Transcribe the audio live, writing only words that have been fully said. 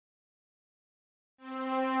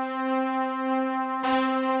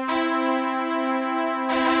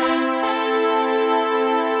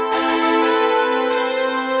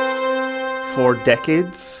For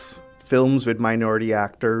decades, films with minority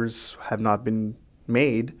actors have not been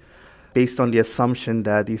made based on the assumption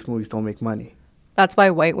that these movies don't make money. That's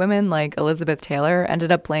why white women like Elizabeth Taylor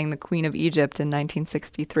ended up playing the Queen of Egypt in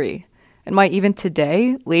 1963. And why even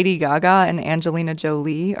today, Lady Gaga and Angelina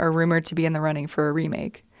Jolie are rumored to be in the running for a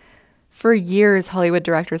remake. For years, Hollywood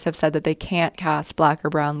directors have said that they can't cast black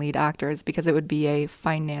or brown lead actors because it would be a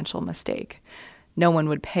financial mistake. No one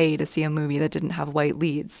would pay to see a movie that didn't have white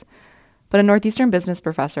leads. But a Northeastern business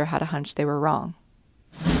professor had a hunch they were wrong.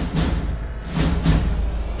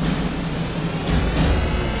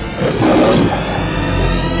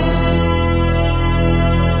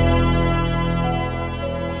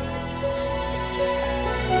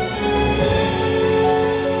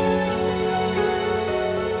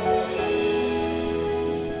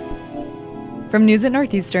 From News at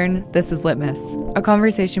Northeastern, this is Litmus, a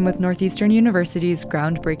conversation with Northeastern University's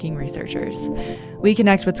groundbreaking researchers. We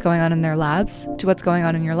connect what's going on in their labs to what's going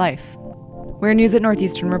on in your life. We're News at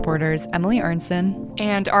Northeastern reporters Emily Arntsen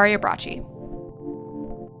and Aria Bracci.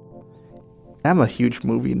 I'm a huge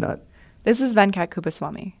movie nut. This is Venkat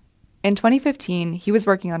Kuppaswamy. In 2015, he was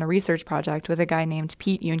working on a research project with a guy named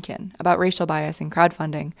Pete Yoonkin about racial bias in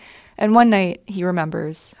crowdfunding. And one night, he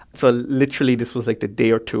remembers. So literally, this was like the day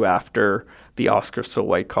or two after the Oscar So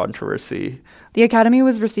White controversy. The Academy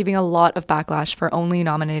was receiving a lot of backlash for only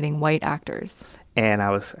nominating white actors. And I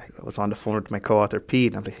was on the phone with my co-author,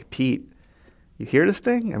 Pete. And I'm like, hey, Pete, you hear this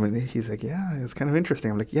thing? I mean, he's like, yeah, it's kind of interesting.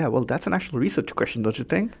 I'm like, yeah, well, that's an actual research question, don't you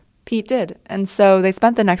think? Pete did. And so they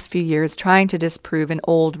spent the next few years trying to disprove an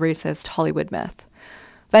old racist Hollywood myth.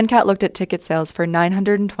 Venkat looked at ticket sales for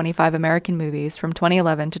 925 American movies from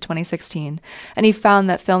 2011 to 2016, and he found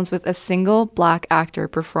that films with a single black actor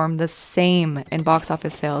performed the same in box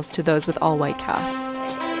office sales to those with all-white casts.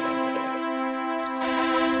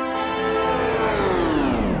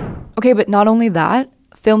 Okay, but not only that,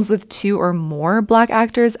 films with 2 or more black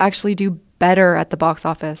actors actually do better at the box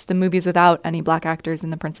office than movies without any black actors in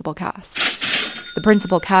the principal cast. The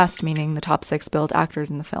principal cast meaning the top 6 billed actors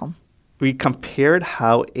in the film. We compared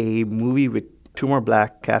how a movie with 2 more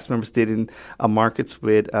black cast members did in markets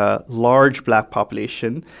with a large black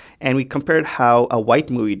population, and we compared how a white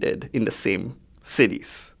movie did in the same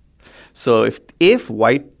cities. So if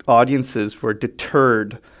white audiences were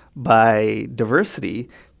deterred by diversity,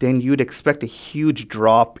 then you'd expect a huge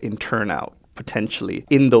drop in turnout, potentially,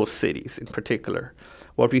 in those cities in particular.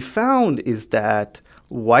 What we found is that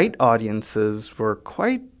white audiences were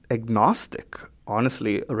quite agnostic,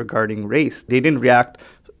 honestly, regarding race. They didn't react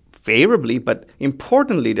favorably, but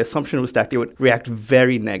importantly, the assumption was that they would react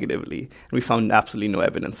very negatively. And we found absolutely no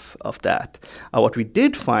evidence of that. What we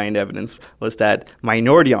did find evidence was that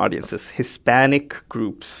minority audiences, Hispanic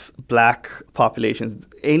groups, black populations,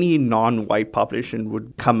 any non-white population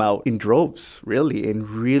would come out in droves, really, and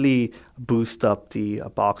really boost up the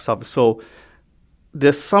box office. So the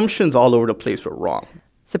assumptions all over the place were wrong.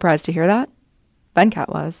 Surprised to hear that? Venkat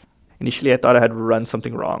was. Initially, I thought I had run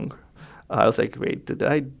something wrong. I was like, wait, did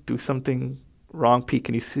I do something wrong? Pete,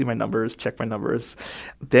 can you see my numbers? Check my numbers.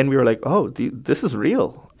 Then we were like, oh, this is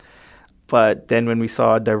real. But then when we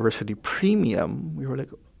saw a diversity premium, we were like,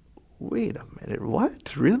 wait a minute,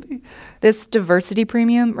 what? Really? This diversity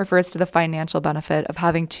premium refers to the financial benefit of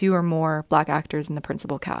having 2 or more black actors in the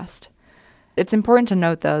principal cast. It's important to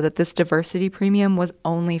note, though, that this diversity premium was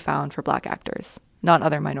only found for black actors, not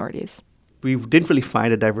other minorities. We didn't really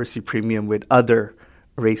find a diversity premium with other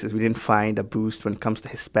races. We didn't find a boost when it comes to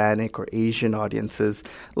Hispanic or Asian audiences,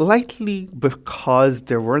 likely because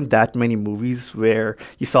there weren't that many movies where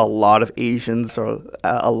you saw a lot of Asians or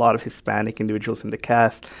a lot of Hispanic individuals in the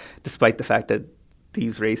cast, despite the fact that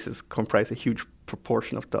these races comprise a huge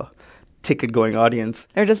proportion of the ticket-going audience.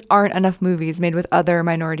 There just aren't enough movies made with other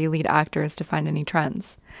minority lead actors to find any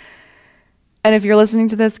trends. And if you're listening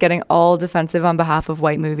to this getting all defensive on behalf of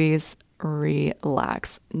white movies,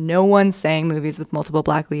 relax. No one's saying movies with multiple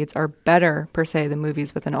black leads are better, per se, than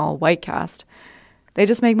movies with an all-white cast. They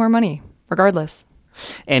just make more money, regardless.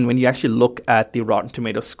 And when you actually look at the Rotten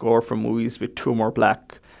Tomatoes score for movies with 2 or more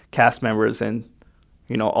black cast members and,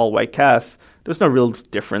 all-white cast, there's no real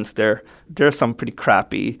difference there. There are some pretty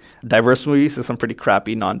crappy diverse movies. There's some pretty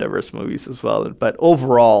crappy non-diverse movies as well. But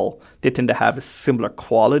overall, they tend to have a similar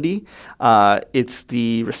quality. It's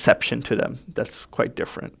the reception to them that's quite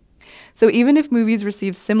different. So even if movies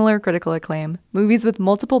receive similar critical acclaim, movies with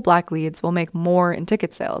multiple black leads will make more in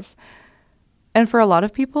ticket sales. And for a lot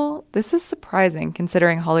of people, this is surprising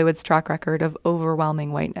considering Hollywood's track record of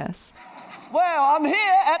overwhelming whiteness. Well, I'm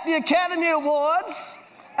here at the Academy Awards,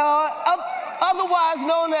 otherwise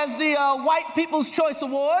known as the White People's Choice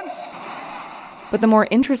Awards. But the more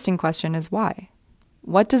interesting question is why?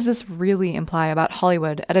 What does this really imply about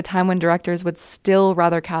Hollywood at a time when directors would still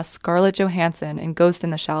rather cast Scarlett Johansson in Ghost in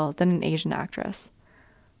the Shell than an Asian actress?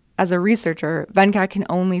 As a researcher, Venkat can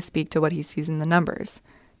only speak to what he sees in the numbers.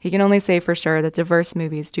 He can only say for sure that diverse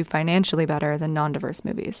movies do financially better than non-diverse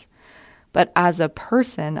movies. But as a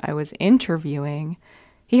person I was interviewing,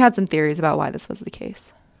 he had some theories about why this was the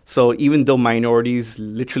case. So even though minorities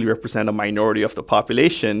literally represent a minority of the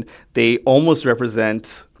population, they almost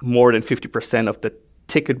represent more than 50% of the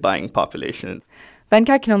ticket-buying population.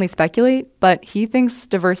 Venkat can only speculate, but he thinks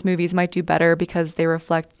diverse movies might do better because they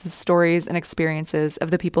reflect the stories and experiences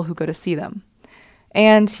of the people who go to see them.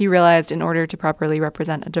 And he realized in order to properly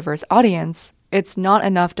represent a diverse audience, it's not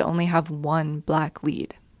enough to only have one Black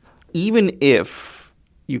lead. Even if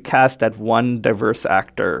you cast that one diverse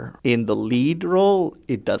actor in the lead role,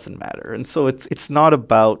 it doesn't matter. And so it's not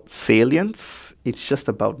about salience, it's just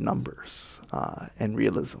about numbers and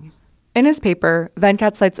realism. In his paper,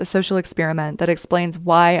 Venkat cites a social experiment that explains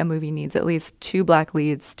why a movie needs at least 2 Black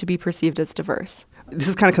leads to be perceived as diverse. This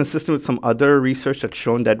is kind of consistent with some other research that's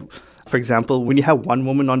shown that, for example, when you have one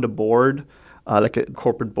woman on the board, like a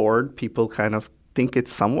corporate board, people kind of think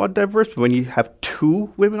it's somewhat diverse. But when you have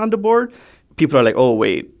 2 women on the board, people are like, oh,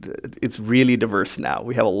 wait, it's really diverse now.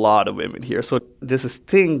 We have a lot of women here. So there's this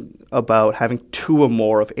thing about having 2 or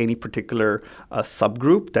more of any particular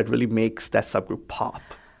subgroup that really makes that subgroup pop.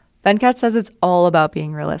 Venkat says it's all about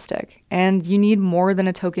being realistic, and you need more than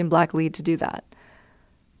a token Black lead to do that.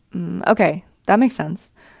 Okay, that makes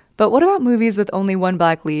sense. But what about movies with only one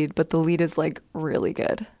Black lead, but the lead is, like, really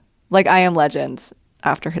good? Like I Am Legend,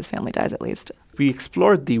 after his family dies at least. We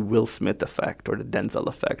explored the Will Smith effect or the Denzel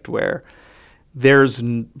effect, where there's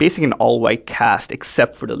basically an all-white cast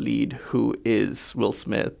except for the lead, who is Will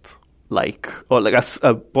Smith, or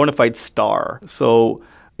a bona fide star. So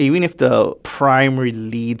even if the primary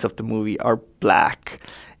leads of the movie are Black,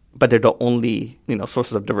 but they're the only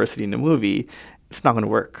sources of diversity in the movie, it's not going to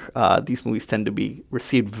work. These movies tend to be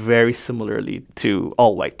received very similarly to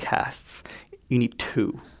all-white casts. You need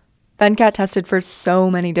 2. Venkat tested for so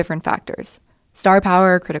many different factors. Star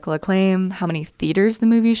power, critical acclaim, how many theaters the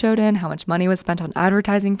movie showed in, how much money was spent on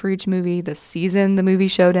advertising for each movie, the season the movie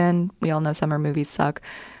showed in. We all know summer movies suck.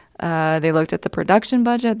 They looked at the production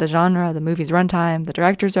budget, the genre, the movie's runtime, the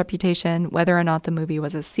director's reputation, whether or not the movie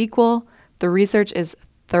was a sequel. The research is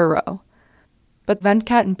thorough. But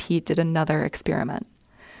Venkat and Pete did another experiment.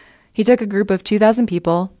 He took a group of 2,000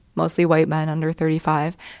 people, mostly white men under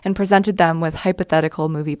 35, and presented them with hypothetical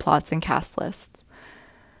movie plots and cast lists.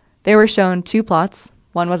 They were shown 2 plots.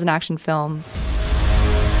 One was an action film.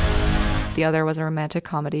 The other was a romantic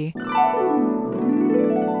comedy.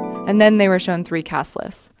 And then they were shown 3 cast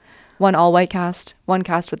lists. 1 all-white cast, 1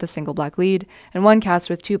 cast with a single Black lead, and 1 cast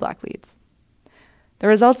with 2 Black leads. The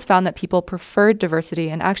results found that people preferred diversity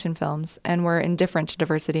in action films and were indifferent to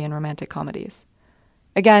diversity in romantic comedies.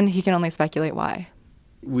 Again, he can only speculate why.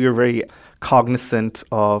 We are very cognizant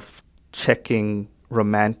of checking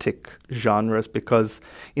romantic genres because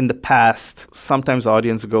in the past, sometimes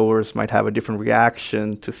audience goers might have a different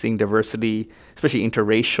reaction to seeing diversity, especially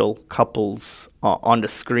interracial couples on the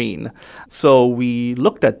screen. So we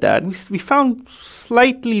looked at that. We found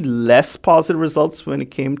slightly less positive results when it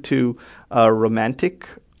came to romantic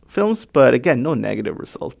films, but again, no negative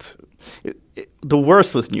result. The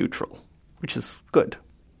worst was neutral, which is good.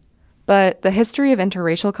 But the history of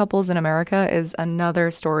interracial couples in America is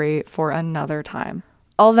another story for another time.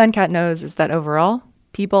 All Venkat knows is that overall,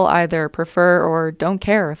 people either prefer or don't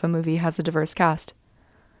care if a movie has a diverse cast.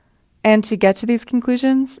 And to get to these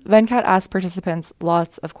conclusions, Venkat asked participants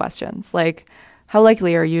lots of questions, like, how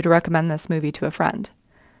likely are you to recommend this movie to a friend?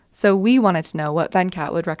 So we wanted to know what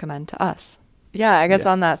Venkat would recommend to us. Yeah, I guess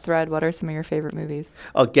on that thread, what are some of your favorite movies?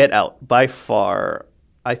 Oh, Get Out. By far,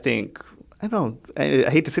 I think... I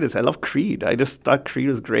hate to say this. I love Creed. I just thought Creed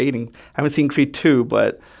was great. And I haven't seen Creed 2,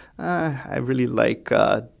 but I really like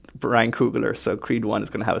Ryan Coogler. So Creed 1 is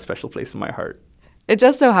going to have a special place in my heart. It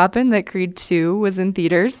just so happened that Creed 2 was in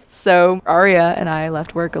theaters. So Aria and I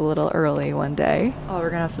left work a little early one day. Oh, we're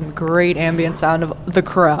going to have some great ambient sound of the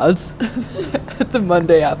crowds at the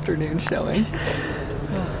Monday afternoon showing.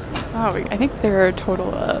 Oh, I think there are a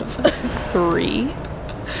total of 3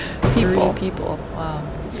 people. 3 people. Wow.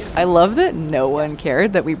 I love that no one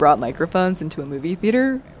cared that we brought microphones into a movie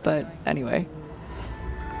theater, but anyway.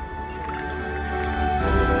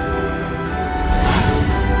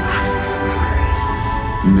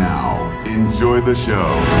 Now, enjoy the show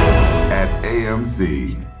at AMC.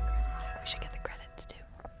 We should get the credits too.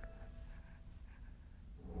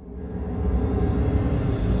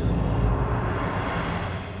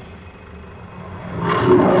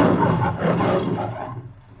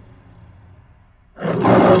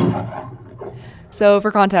 So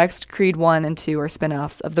for context, Creed 1 and 2 are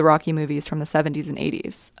spin-offs of the Rocky movies from the 70s and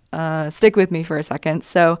 80s. Stick with me for a second.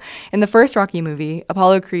 So in the first Rocky movie,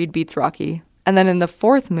 Apollo Creed beats Rocky. And then in the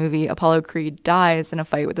fourth movie, Apollo Creed dies in a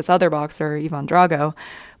fight with this other boxer, Ivan Drago.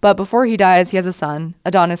 But before he dies, he has a son,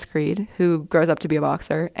 Adonis Creed, who grows up to be a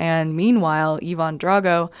boxer. And meanwhile, Ivan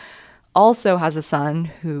Drago also has a son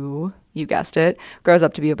who, you guessed it, grows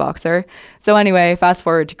up to be a boxer. So anyway, fast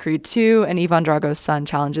forward to Creed 2, and Ivan Drago's son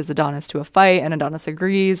challenges Adonis to a fight, and Adonis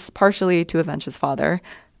agrees, partially to avenge his father.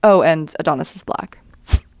 Oh, and Adonis is black.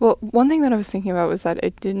 Well, one thing that I was thinking about was that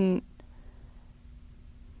it didn't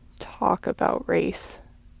talk about race.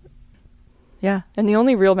 Yeah. And the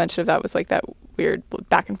only real mention of that was like that weird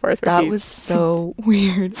back and forth. That was so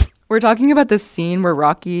weird. We're talking about this scene where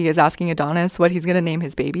Rocky is asking Adonis what he's going to name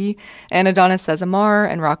his baby. And Adonis says Amar,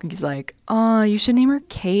 and Rocky's like, oh, you should name her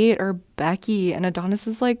Kate or Becky. And Adonis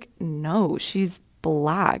is like, no, she's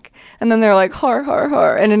black. And then they're like, har, har,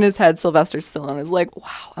 har. And in his head, Sylvester Stallone is like,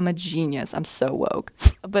 wow, I'm a genius. I'm so woke.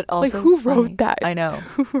 But also, like, who wrote that? I know.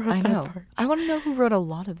 Who wrote that part? I want to know who wrote a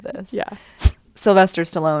lot of this. Yeah. Sylvester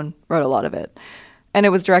Stallone wrote a lot of it. And it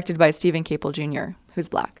was directed by Stephen Caple Jr., who's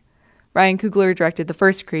black. Ryan Coogler directed the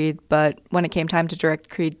first Creed, but when it came time to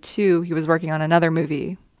direct Creed 2, he was working on another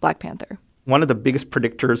movie, Black Panther. One of the biggest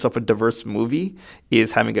predictors of a diverse movie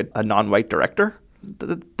is having a non-white director.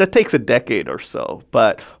 That takes a decade or so,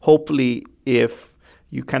 but hopefully if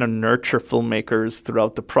you kind of nurture filmmakers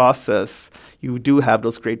throughout the process, you do have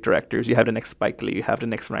those great directors. You have the next Spike Lee, you have the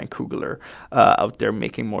next Ryan Coogler out there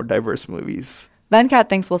making more diverse movies. Venkat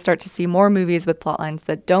thinks we'll start to see more movies with plotlines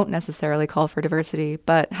that don't necessarily call for diversity,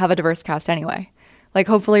 but have a diverse cast anyway. Like,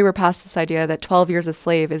 hopefully we're past this idea that 12 Years a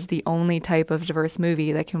Slave is the only type of diverse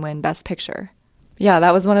movie that can win Best Picture. Yeah,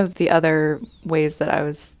 that was one of the other ways that I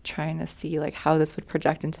was trying to see, like, how this would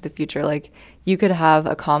project into the future. Like, you could have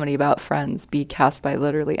a comedy about friends be cast by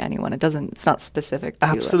literally anyone. It's not specific to...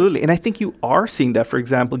 Absolutely. And I think you are seeing that. For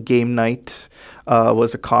example, Game Night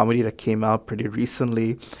was a comedy that came out pretty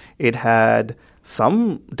recently. It had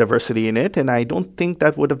some diversity in it, and I don't think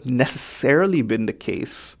that would have necessarily been the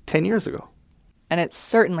case 10 years ago. And it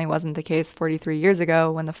certainly wasn't the case 43 years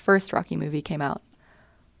ago when the first Rocky movie came out.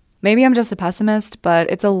 Maybe I'm just a pessimist, but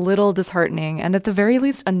it's a little disheartening and at the very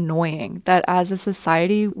least annoying that as a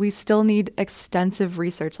society, we still need extensive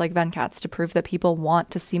research like Venkat's to prove that people want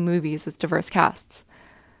to see movies with diverse casts.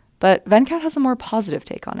 But Venkat has a more positive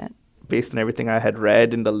take on it. Based on everything I had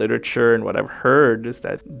read in the literature and what I've heard, is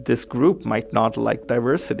that this group might not like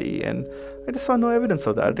diversity. And I just saw no evidence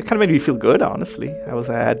of that. It kind of made me feel good, honestly. I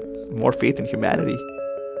had more faith in humanity.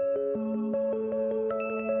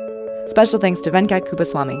 Special thanks to Venkat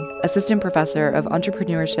Kubaswamy, Assistant Professor of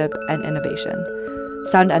Entrepreneurship and Innovation.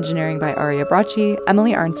 Sound engineering by Aria Bracci,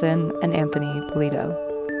 Emily Arntsen, and Anthony Pulido.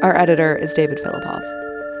 Our editor is David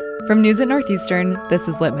Filipov. From News at Northeastern, this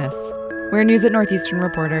is Litmus. We're News at Northeastern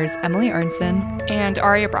reporters Emily Arntsen and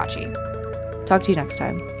Aria Bracci. Talk to you next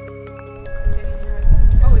time.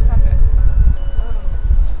 Oh, it's on this.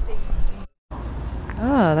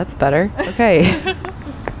 Oh, that's better. Okay.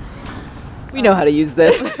 We know how to use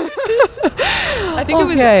this. I think it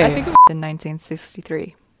was in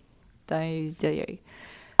 1963.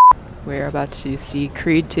 We're about to see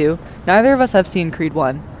Creed 2. Neither of us have seen Creed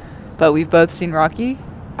 1, but we've both seen Rocky.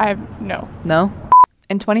 No. No?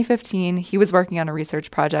 In 2015, he was working on a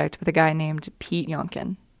research project with a guy named Pete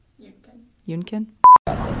Yonkin. Yunkin?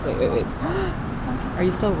 Wait. Are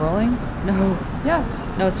you still rolling? No. Yeah.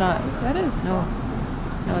 No, it's not. That is. No,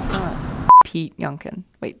 it's not. Pete Yonkin.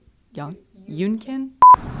 Wait, Yunkin?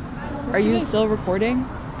 Are you still recording?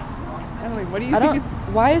 Emily, what do you think?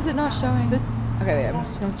 Why is it not showing? Okay, wait, I'm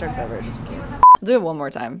just going to start it over just in case. I'll do it one more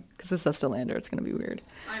time, because this has to land or it's going to be weird.